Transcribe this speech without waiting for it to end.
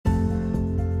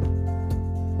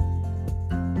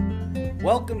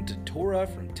Welcome to Torah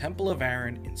from Temple of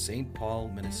Aaron in St.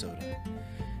 Paul, Minnesota.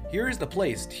 Here is the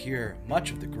place to hear much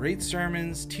of the great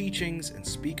sermons, teachings, and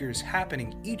speakers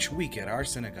happening each week at our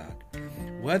synagogue.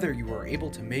 Whether you are able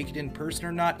to make it in person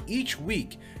or not, each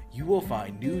week you will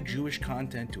find new Jewish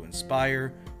content to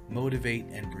inspire, motivate,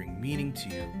 and bring meaning to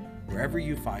you wherever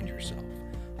you find yourself.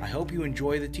 I hope you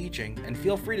enjoy the teaching, and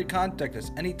feel free to contact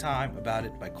us anytime about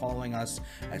it by calling us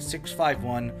at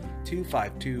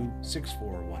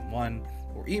 651-252-6411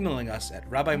 or emailing us at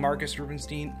Rabbi Marcus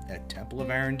Rubenstein at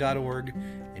templeofaaron.org.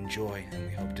 Enjoy, and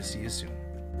we hope to see you soon.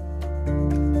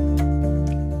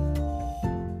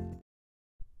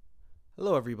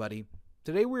 Hello, everybody.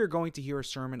 Today we are going to hear a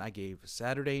sermon I gave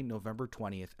Saturday, November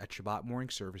 20th at Shabbat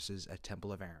morning services at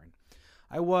Temple of Aaron.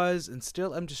 I was and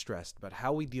still am distressed about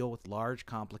how we deal with large,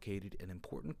 complicated, and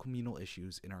important communal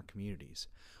issues in our communities.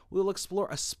 We will explore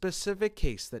a specific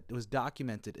case that was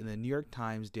documented in the New York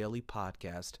Times daily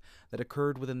podcast that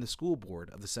occurred within the school board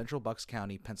of the Central Bucks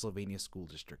County, Pennsylvania School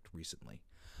District recently.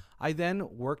 I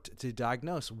then worked to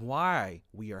diagnose why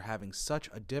we are having such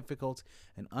a difficult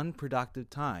and unproductive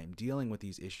time dealing with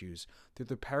these issues through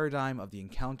the paradigm of the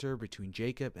encounter between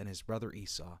Jacob and his brother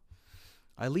Esau.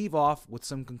 I leave off with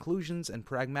some conclusions and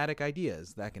pragmatic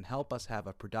ideas that can help us have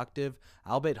a productive,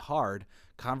 albeit hard,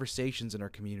 conversations in our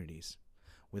communities,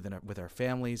 with our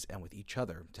families, and with each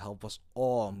other to help us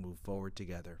all move forward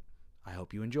together. I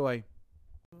hope you enjoy.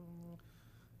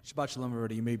 Shabbat Shalom,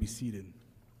 everybody. You may be seated.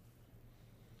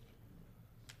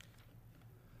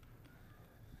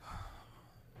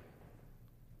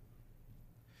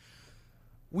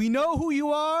 We know who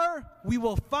you are. We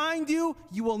will find you.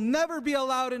 You will never be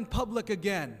allowed in public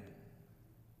again.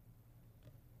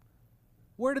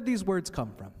 Where did these words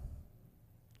come from?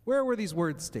 Where were these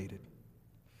words stated?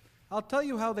 I'll tell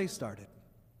you how they started.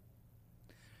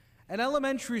 An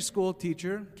elementary school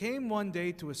teacher came one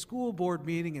day to a school board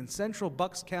meeting in Central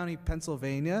Bucks County,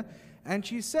 Pennsylvania, and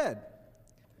she said,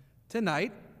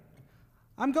 "Tonight,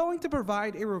 I'm going to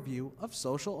provide a review of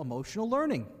social emotional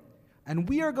learning. And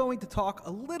we are going to talk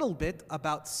a little bit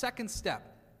about Second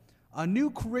Step, a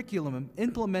new curriculum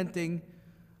implementing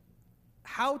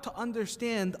how to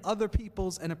understand other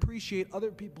people's and appreciate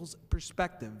other people's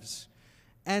perspectives."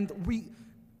 And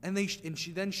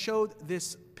she then showed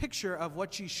this picture of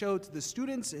what she showed to the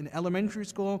students in elementary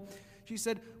school. She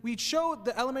said, "We showed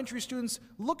the elementary students,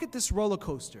 look at this roller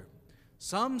coaster.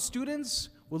 Some students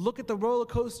would look at the roller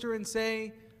coaster and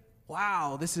say,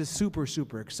 wow, this is super,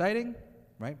 super exciting."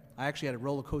 Right? I actually had a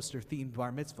roller coaster themed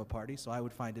bar mitzvah party, so I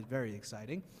would find it very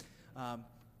exciting.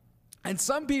 And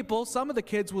some of the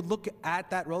kids would look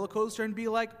at that roller coaster and be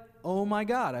like, oh my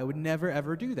God, I would never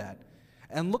ever do that.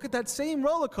 And look at that same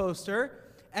roller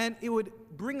coaster, and it would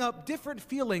bring up different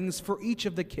feelings for each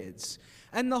of the kids.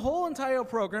 And the whole entire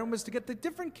program was to get the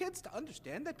different kids to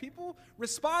understand that people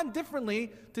respond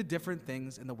differently to different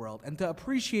things in the world and to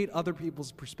appreciate other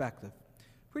people's perspective.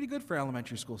 Pretty good for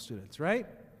elementary school students, right?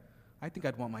 I think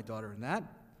I'd want my daughter in that.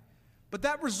 But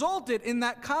that resulted in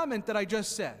that comment that I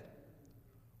just said.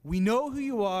 We know who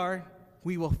you are.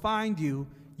 We will find you.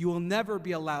 You will never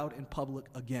be allowed in public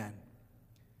again.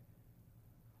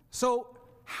 So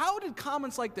how did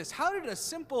comments like this, how did a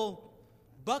simple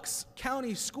Bucks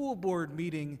County School Board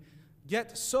meeting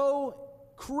get so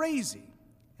crazy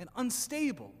and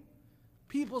unstable?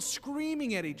 People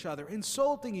screaming at each other,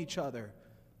 insulting each other,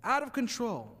 out of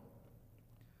control.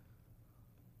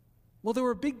 Well, there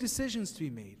were big decisions to be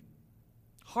made,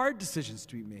 hard decisions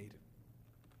to be made.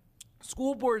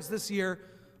 School boards this year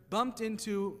bumped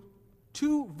into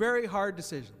two very hard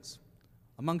decisions,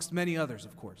 amongst many others,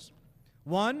 of course.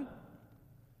 One,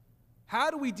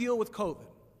 how do we deal with COVID?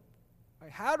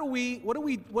 What do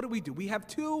we do? We have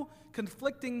two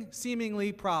conflicting,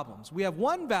 seemingly, problems. We have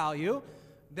one value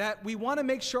that we want to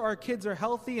make sure our kids are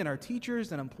healthy and our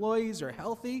teachers and employees are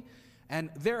healthy, and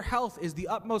their health is the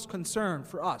utmost concern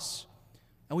for us.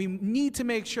 And we need to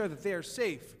make sure that they are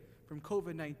safe from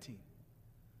COVID-19.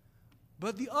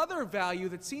 But the other value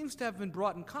that seems to have been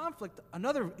brought in conflict,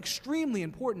 another extremely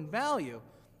important value,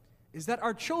 is that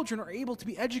our children are able to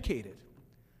be educated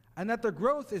and that their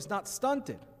growth is not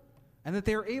stunted and that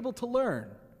they are able to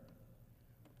learn.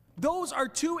 Those are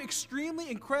two extremely,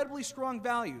 incredibly strong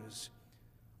values.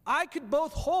 I could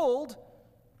both hold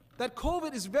that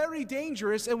COVID is very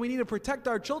dangerous and we need to protect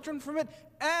our children from it,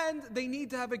 and they need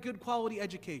to have a good quality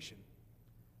education.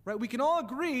 Right? We can all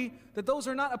agree that those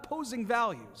are not opposing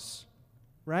values.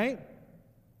 Right?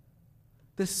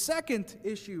 The second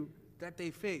issue that they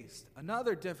faced,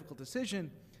 another difficult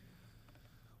decision,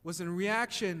 was in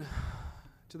reaction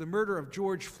to the murder of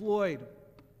George Floyd,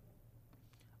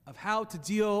 of how to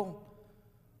deal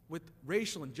with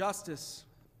racial injustice,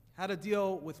 how to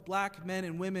deal with black men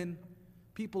and women,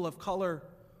 people of color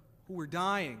who were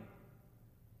dying,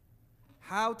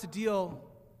 how to deal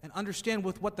and understand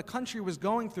with what the country was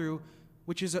going through,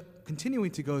 which is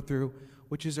continuing to go through,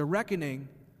 which is a reckoning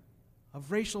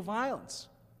of racial violence.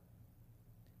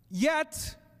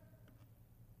 Yet,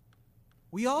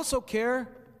 we also care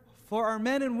for our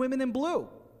men and women in blue.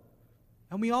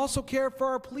 And we also care for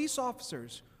our police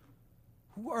officers,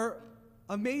 who are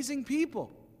amazing people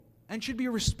and should be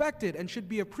respected and should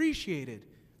be appreciated.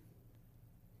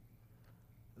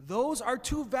 Those are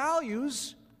two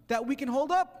values that we can hold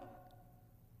up.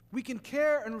 We can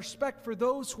care and respect for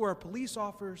those who are police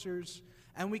officers,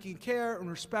 and we can care and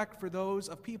respect for those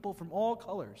of people from all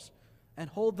colors and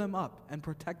hold them up and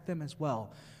protect them as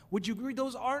well. Would you agree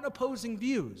those aren't opposing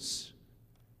views?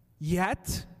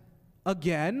 Yet,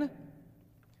 again,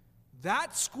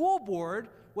 that school board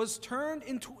was turned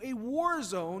into a war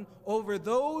zone over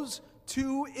those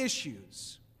two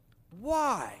issues.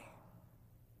 Why?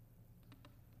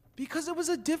 Because it was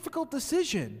a difficult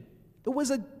decision.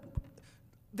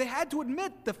 They had to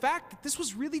admit the fact that this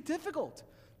was really difficult,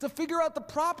 to figure out the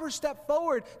proper step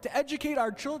forward to educate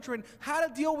our children, how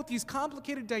to deal with these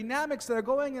complicated dynamics that are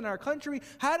going in our country,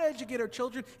 how to educate our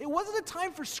children. It wasn't a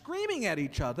time for screaming at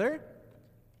each other.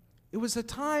 It was a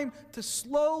time to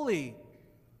slowly,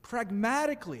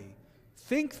 pragmatically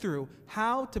think through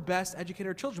how to best educate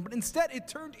our children. But instead, it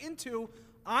turned into,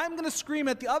 I'm going to scream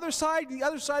at the other side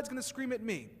side's going to scream at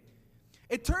me.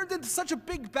 It turned into such a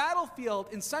big battlefield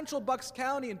in central Bucks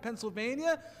County in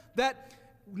Pennsylvania that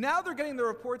now they're getting the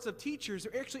reports of teachers.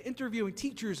 They're actually interviewing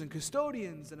teachers and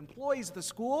custodians and employees at the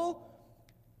school,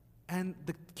 and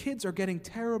the kids are getting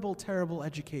terrible, terrible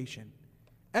education.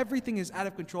 Everything is out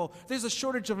of control. There's a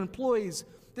shortage of employees.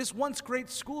 This once great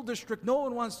school district, no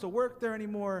one wants to work there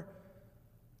anymore.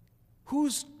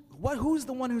 Who's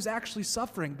the one who's actually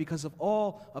suffering because of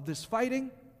all of this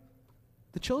fighting?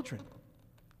 The children.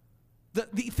 The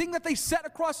thing that they set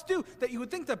across to do, that you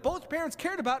would think that both parents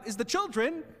cared about, is the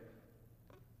children,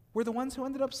 were the ones who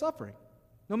ended up suffering,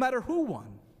 no matter who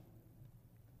won.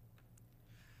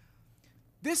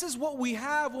 This is what we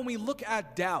have when we look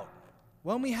at doubt.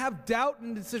 When we have doubt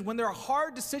in decision, when there are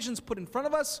hard decisions put in front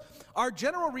of us, our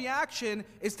general reaction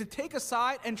is to take a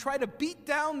side and try to beat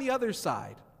down the other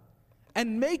side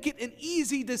and make it an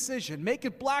easy decision, make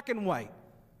it black and white.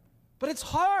 But it's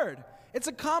hard. It's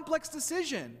a complex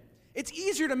decision. It's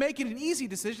easier to make it an easy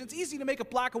decision. It's easy to make it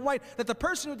black and white, that the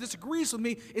person who disagrees with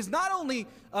me is not only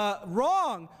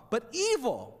wrong, but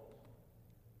evil.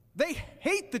 They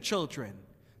hate the children.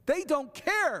 They don't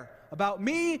care about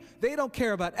me. They don't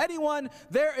care about anyone.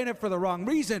 They're in it for the wrong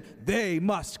reason. They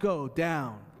must go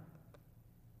down.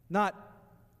 Not,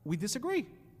 we disagree.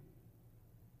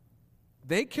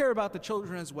 They care about the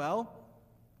children as well.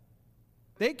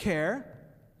 They care,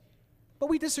 but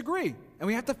we disagree. And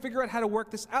we have to figure out how to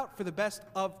work this out for the best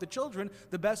of the children,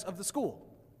 the best of the school.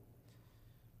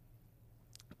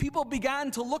 People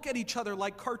began to look at each other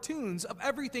like cartoons of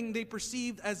everything they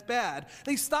perceived as bad.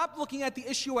 They stopped looking at the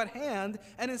issue at hand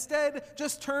and instead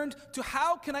just turned to,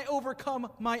 how can I overcome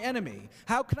my enemy?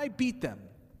 How can I beat them?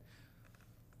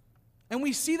 And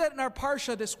we see that in our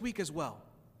Parsha this week as well.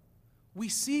 We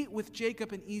see with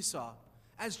Jacob and Esau.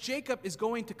 As Jacob is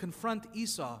going to confront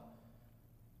Esau,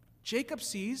 Jacob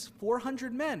sees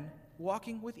 400 men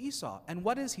walking with Esau. And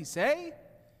what does he say?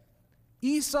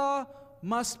 Esau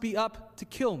must be up to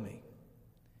kill me.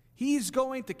 He's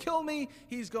going to kill me.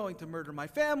 He's going to murder my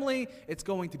family. It's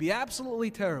going to be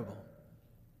absolutely terrible.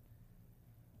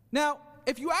 Now,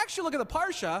 if you actually look at the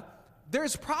Parsha,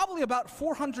 there's probably about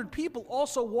 400 people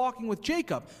also walking with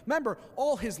Jacob. Remember,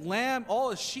 all his lamb,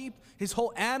 all his sheep, his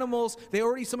whole animals,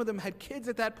 some of them had kids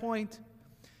at that point.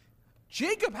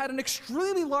 Jacob had an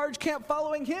extremely large camp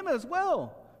following him as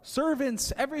well.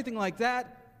 Servants, everything like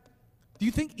that. Do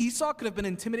you think Esau could have been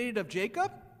intimidated of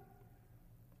Jacob?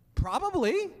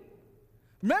 Probably.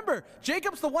 Remember,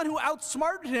 Jacob's the one who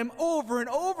outsmarted him over and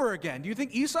over again. Do you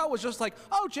think Esau was just like,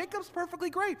 oh, Jacob's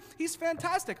perfectly great. He's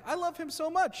fantastic. I love him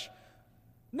so much.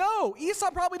 No,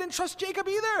 Esau probably didn't trust Jacob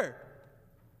either.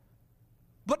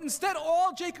 But instead,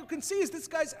 all Jacob can see is, this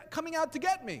guy's coming out to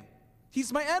get me.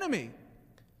 He's my enemy.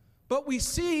 But we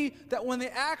see that when they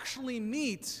actually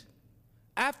meet,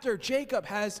 after Jacob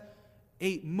has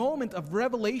a moment of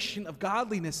revelation of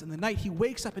godliness in the night, he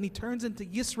wakes up and he turns into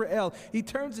Yisrael, he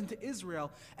turns into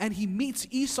Israel, and he meets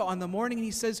Esau in the morning and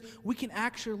he says, we can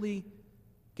actually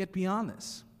get beyond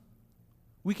this.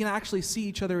 We can actually see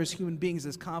each other as human beings,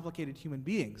 as complicated human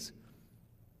beings.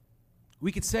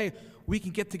 We could say we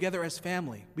can get together as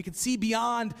family. We can see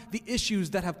beyond the issues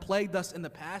that have plagued us in the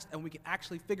past, and we can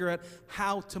actually figure out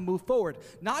how to move forward.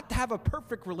 Not to have a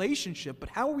perfect relationship, but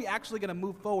how are we actually going to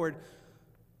move forward,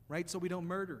 right, so we don't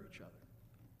murder each other.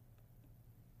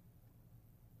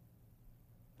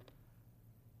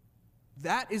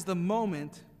 That is the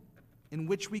moment in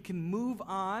which we can move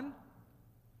on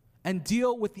and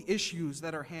deal with the issues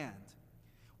that are at hand,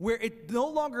 where it no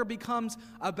longer becomes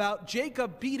about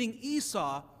Jacob beating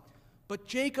Esau, but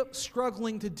Jacob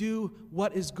struggling to do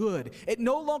what is good. It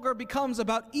no longer becomes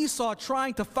about Esau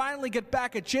trying to finally get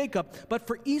back at Jacob, but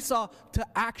for Esau to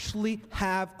actually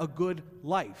have a good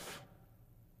life,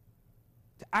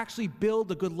 to actually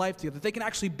build a good life together. They can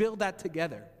actually build that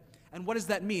together. And what does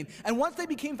that mean? And once they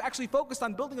became actually focused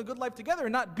on building a good life together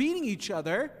and not beating each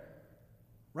other,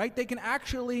 right, they can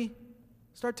actually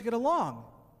start to get along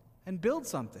and build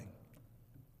something.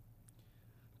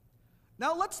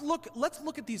 Now let's look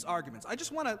at these arguments. I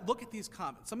just want to look at these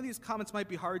comments. Some of these comments might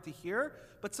be hard to hear,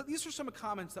 but these are some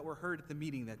comments that were heard at the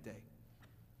meeting that day.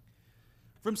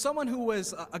 From someone who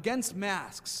was against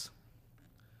masks,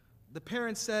 the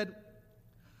parents said,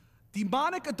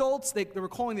 demonic adults, they were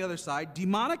calling the other side,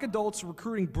 demonic adults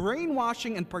recruiting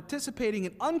brainwashing and participating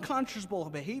in unconscionable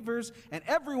behaviors, and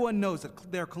everyone knows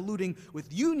that they're colluding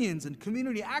with unions and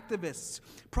community activists,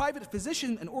 private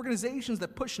physicians, and organizations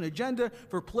that push an agenda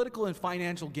for political and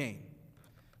financial gain.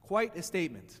 Quite a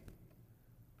statement,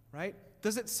 right?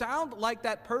 Does it sound like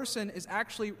that person is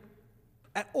actually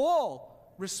at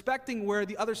all respecting where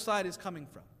the other side is coming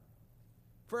from?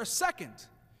 For a second,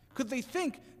 could they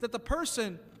think that the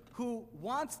person who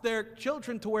wants their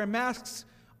children to wear masks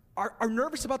are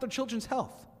nervous about their children's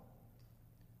health?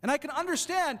 And I can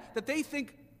understand that they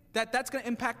think that that's going to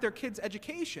impact their kids'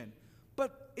 education.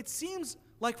 But it seems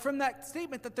like from that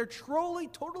statement that they're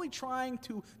totally trying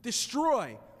to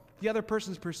destroy the other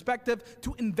person's perspective,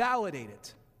 to invalidate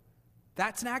it.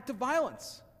 That's an act of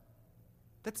violence.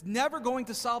 That's never going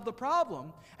to solve the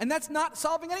problem. And that's not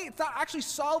it's not actually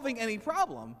solving any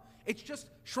problem. It's just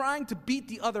trying to beat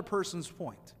the other person's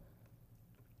point.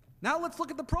 Now let's look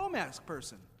at the pro-mask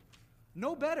person.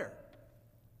 No better.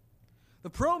 The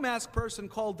pro-mask person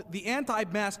called the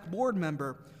anti-mask board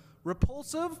member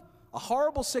repulsive, a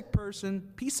horrible sick person,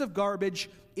 piece of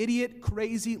garbage, idiot,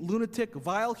 crazy, lunatic,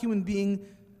 vile human being,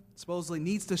 supposedly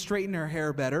needs to straighten her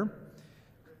hair better,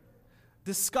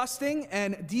 disgusting,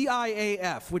 and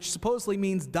DIAF, which supposedly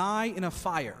means die in a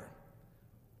fire.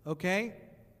 Okay?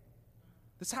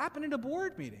 This happened in a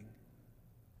board meeting.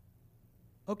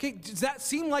 Okay, does that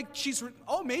seem like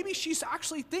maybe she's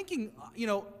actually thinking,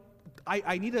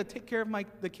 I need to take care of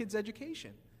the kids'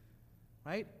 education,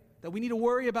 right? That we need to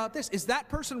worry about this. Is that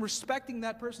person respecting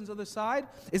that person's other side?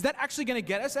 Is that actually going to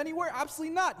get us anywhere?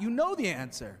 Absolutely not. You know the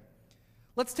answer.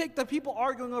 Let's take the people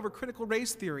arguing over critical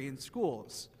race theory in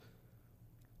schools.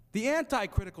 The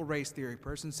anti-critical race theory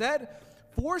person said,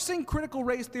 forcing critical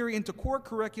race theory into core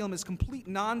curriculum is complete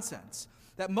nonsense.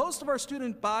 That most of our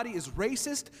student body is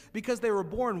racist because they were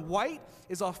born white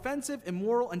is offensive,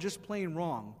 immoral, and just plain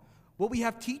wrong. Will we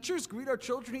have teachers greet our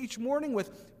children each morning with,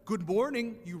 "Good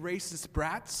morning, you racist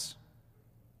brats"?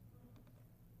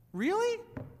 Really?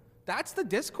 That's the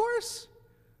discourse?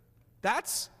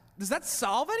 Does that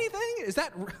solve anything?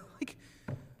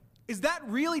 Is that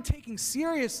really taking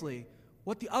seriously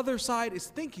what the other side is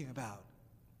thinking about?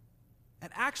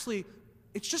 And actually,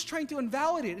 it's just trying to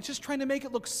invalidate it. It's just trying to make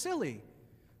it look silly.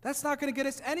 That's not going to get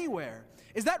us anywhere.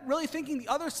 Is that really thinking the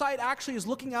other side actually is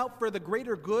looking out for the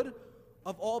greater good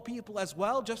of all people as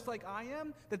well, just like I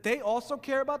am? That they also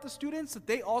care about the students? That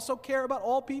they also care about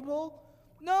all people?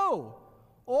 No.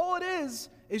 All it is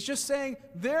just saying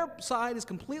their side is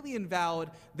completely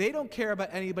invalid. They don't care about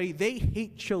anybody. They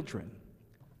hate children.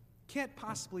 Can't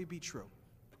possibly be true.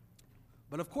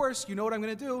 But of course, you know what I'm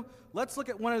going to do. Let's look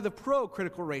at one of the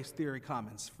pro-critical race theory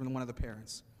comments from one of the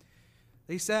parents.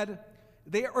 They said,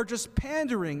 they are just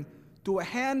pandering to a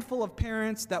handful of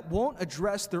parents that won't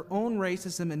address their own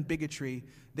racism and bigotry,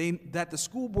 that the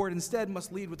school board instead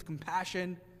must lead with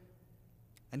compassion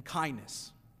and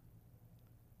kindness.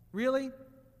 Really?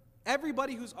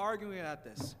 Everybody who's arguing about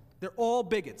this, they're all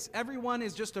bigots. Everyone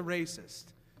is just a racist.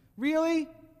 Really?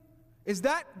 Is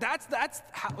that's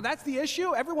the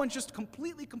issue? Everyone's just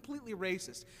completely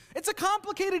racist. It's a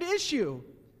complicated issue.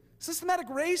 Systematic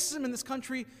racism in this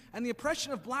country and the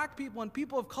oppression of black people and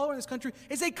people of color in this country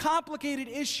is a complicated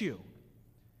issue.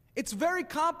 It's very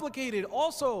complicated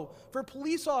also for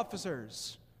police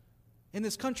officers in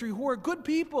this country who are good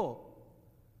people,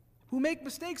 who make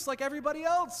mistakes like everybody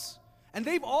else. And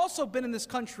they've also been in this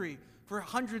country for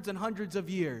hundreds and hundreds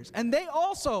of years. And they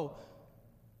also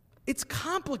It's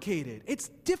complicated. It's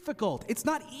difficult. It's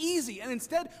not easy. And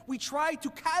instead, we try to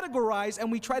categorize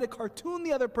and we try to cartoon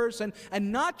the other person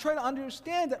and not try to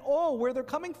understand where they're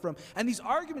coming from. And these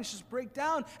arguments just break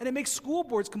down, and it makes school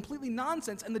boards completely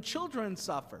nonsense, and the children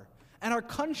suffer, and our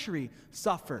country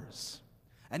suffers.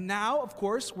 And now, of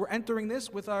course, we're entering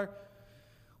this with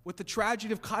the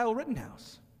tragedy of Kyle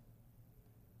Rittenhouse.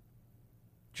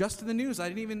 Just in the news,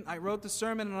 I wrote the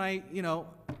sermon, and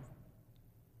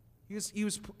He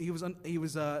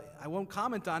was. I won't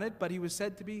comment on it, but he was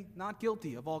said to be not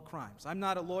guilty of all crimes. I'm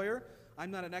not a lawyer.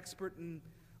 I'm not an expert in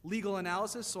legal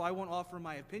analysis, so I won't offer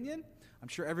my opinion. I'm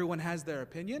sure everyone has their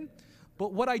opinion.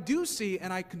 But what I do see,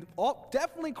 and I can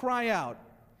definitely cry out,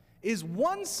 is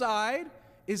one side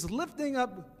is lifting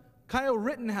up Kyle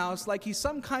Rittenhouse like he's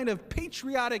some kind of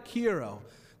patriotic hero.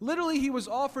 Literally, he was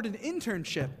offered an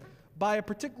internship by a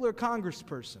particular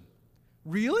congressperson.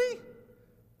 Really?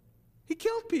 He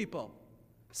killed people.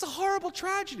 It's a horrible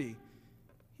tragedy.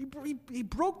 He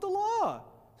broke the law.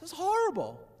 This is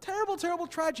horrible. Terrible, terrible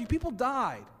tragedy. People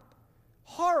died.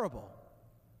 Horrible.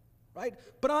 Right?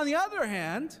 But on the other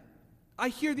hand, I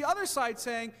hear the other side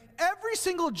saying every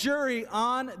single jury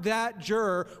on that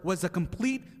juror was a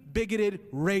complete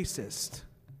bigoted racist.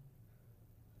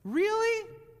 Really?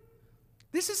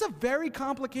 This is a very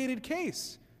complicated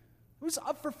case. It was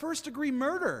up for first-degree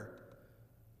murder.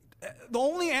 The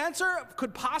only answer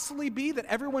could possibly be that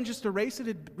everyone's just a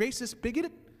racist,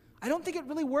 bigoted. I don't think it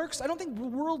really works. I don't think the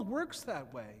world works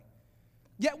that way.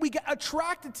 Yet we get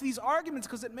attracted to these arguments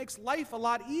because it makes life a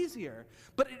lot easier.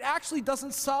 But it actually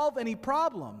doesn't solve any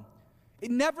problem.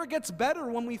 It never gets better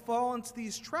when we fall into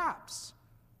these traps.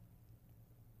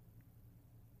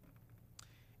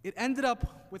 It ended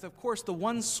up with, of course, the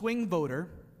one swing voter.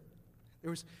 There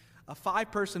was a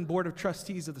 5-person board of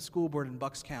trustees of the school board in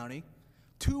Bucks County.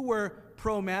 2 were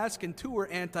pro-mask and 2 were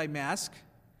anti-mask.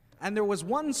 And there was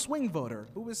one swing voter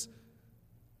who was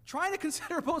trying to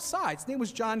consider both sides. His name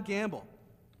was John Gamble.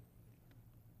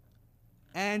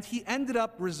 And he ended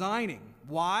up resigning.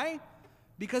 Why?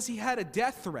 Because he had a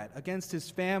death threat against his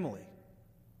family.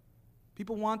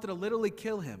 People wanted to literally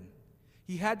kill him.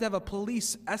 He had to have a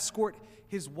police escort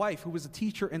his wife, who was a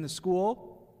teacher in the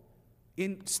school,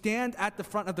 stand at the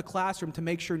front of the classroom to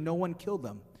make sure no one killed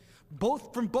them.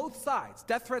 From both sides.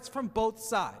 Death threats from both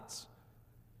sides.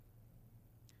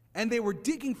 And they were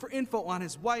digging for info on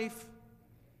his wife,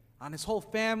 on his whole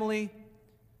family.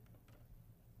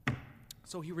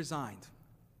 So he resigned.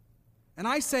 And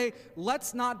I say,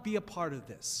 let's not be a part of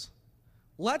this.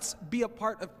 Let's be a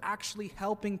part of actually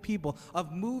helping people,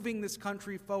 of moving this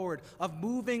country forward, of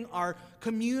moving our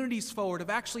communities forward, of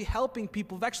actually helping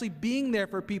people, of actually being there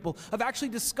for people, of actually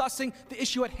discussing the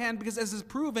issue at hand. Because as is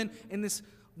proven in this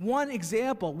one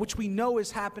example, which we know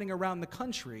is happening around the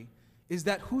country, is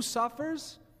that who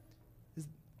suffers is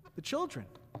the children.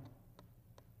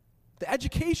 The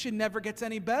education never gets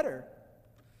any better.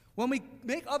 When we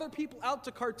make other people out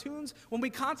to cartoons, when we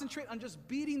concentrate on just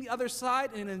beating the other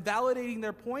side and invalidating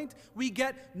their point, we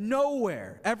get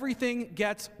nowhere. Everything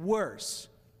gets worse.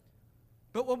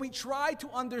 But when we try to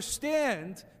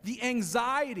understand the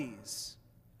anxieties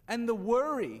and the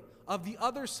worry of the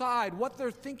other side, what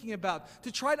they're thinking about,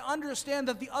 to try to understand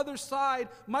that the other side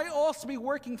might also be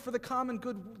working for the common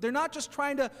good. They're not just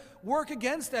trying to work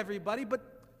against everybody, but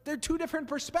they're 2 different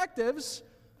perspectives,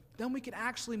 then we can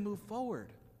actually move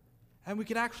forward. And we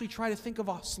can actually try to think of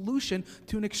a solution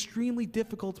to an extremely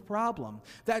difficult problem.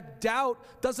 That doubt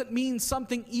doesn't mean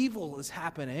something evil is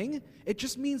happening. It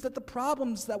just means that the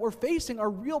problems that we're facing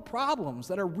are real problems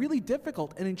that are really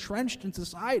difficult and entrenched in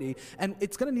society. And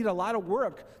it's going to need a lot of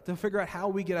work to figure out how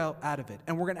we get out of it.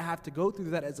 And we're going to have to go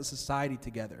through that as a society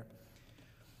together.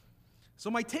 So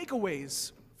my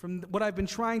takeaways from what I've been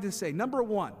trying to say. Number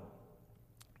 1,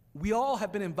 we all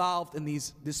have been involved in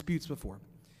these disputes before.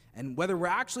 And whether we're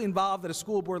actually involved at a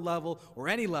school board level or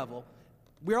any level,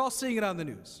 we're all seeing it on the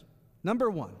news. Number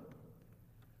 1,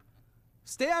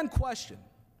 stay on question,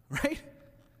 right?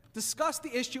 Discuss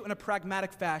the issue in a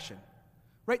pragmatic fashion,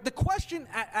 right? The question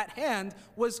at hand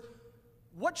was,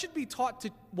 what should be taught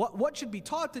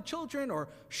to children, or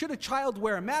should a child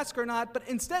wear a mask or not? But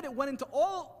instead, it went into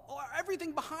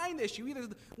everything behind the issue. Either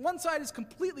one side is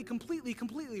completely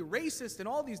racist and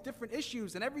all these different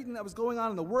issues and everything that was going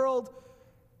on in the world.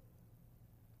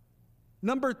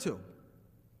 Number 2,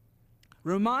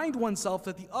 remind oneself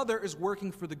that the other is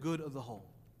working for the good of the whole.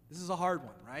 This is a hard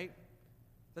one, right?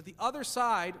 That the other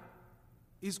side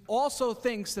also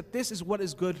thinks that this is what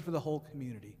is good for the whole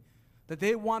community. That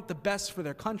they want the best for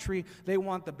their country, they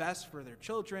want the best for their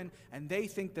children, and they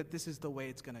think that this is the way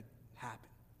it's going to happen.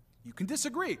 You can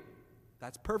disagree.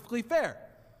 That's perfectly fair.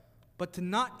 but to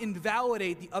not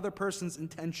invalidate the other person's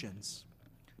intentions.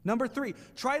 Number 3,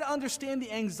 try to understand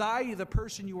the anxiety of the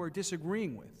person you are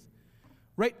disagreeing with.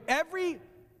 Right? Every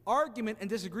argument and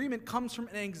disagreement comes from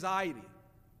an anxiety.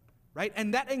 Right?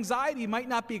 And that anxiety might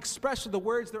not be expressed with the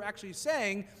words they're actually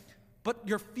saying, but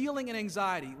you're feeling an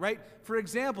anxiety, right? For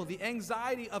example, the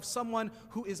anxiety of someone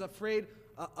who is afraid,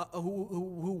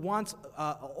 who wants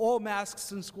all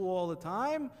masks in school all the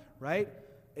time, right,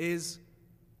 is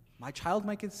my child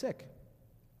might get sick.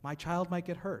 My child might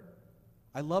get hurt.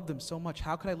 I love them so much.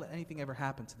 How could I let anything ever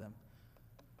happen to them?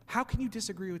 How can you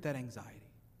disagree with that anxiety?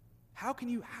 How can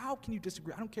you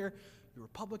disagree? I don't care, you're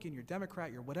Republican, you're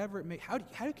Democrat, you're whatever it may, how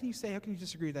can you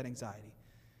disagree with that anxiety?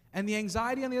 And the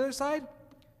anxiety on the other side,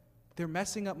 they're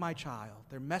messing up my child.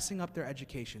 They're messing up their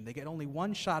education. They get only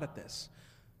one shot at this.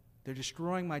 They're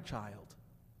destroying my child.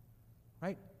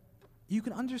 Right? You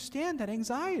can understand that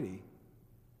anxiety.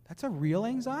 That's a real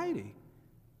anxiety.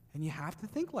 And you have to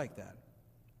think like that.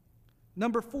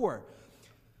 Number 4,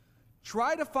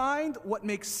 try to find what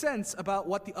makes sense about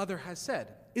what the other has said.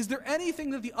 Is there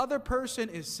anything that the other person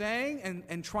is saying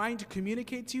and trying to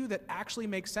communicate to you that actually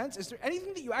makes sense? Is there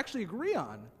anything that you actually agree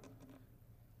on?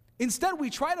 Instead, we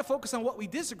try to focus on what we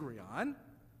disagree on,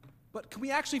 but can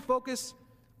we actually focus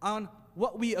on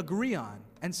what we agree on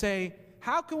and say,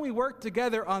 how can we work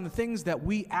together on the things that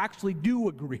we actually do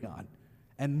agree on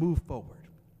and move forward?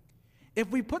 If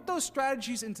we put those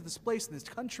strategies into this place in this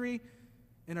country,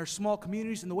 in our small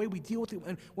communities, in the way we deal with it,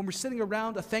 and when we're sitting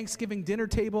around a Thanksgiving dinner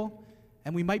table,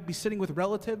 and we might be sitting with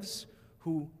relatives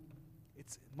who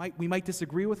we might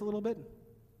disagree with a little bit,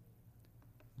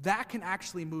 that can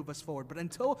actually move us forward. But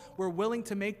until we're willing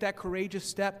to make that courageous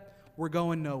step, we're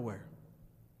going nowhere.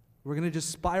 We're going to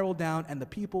just spiral down, and the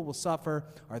people will suffer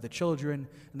are the children,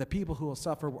 and the people who will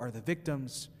suffer are the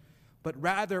victims. But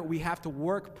rather, we have to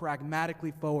work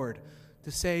pragmatically forward to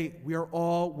say we are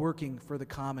all working for the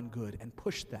common good, and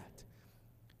push that,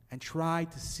 and try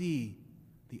to see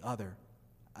the other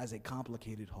as a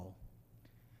complicated whole.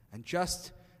 And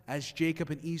just as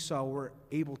Jacob and Esau were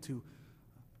able to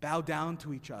bow down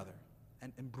to each other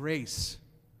and embrace,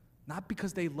 not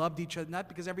because they loved each other, not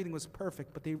because everything was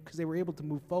perfect, but because they were able to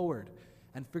move forward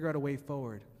and figure out a way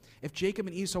forward. If Jacob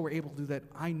and Esau were able to do that,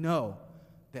 I know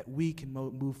that we can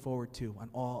move forward too on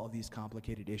all of these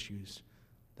complicated issues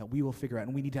that we will figure out.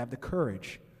 And we need to have the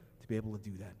courage to be able to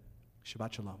do that.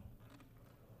 Shabbat Shalom.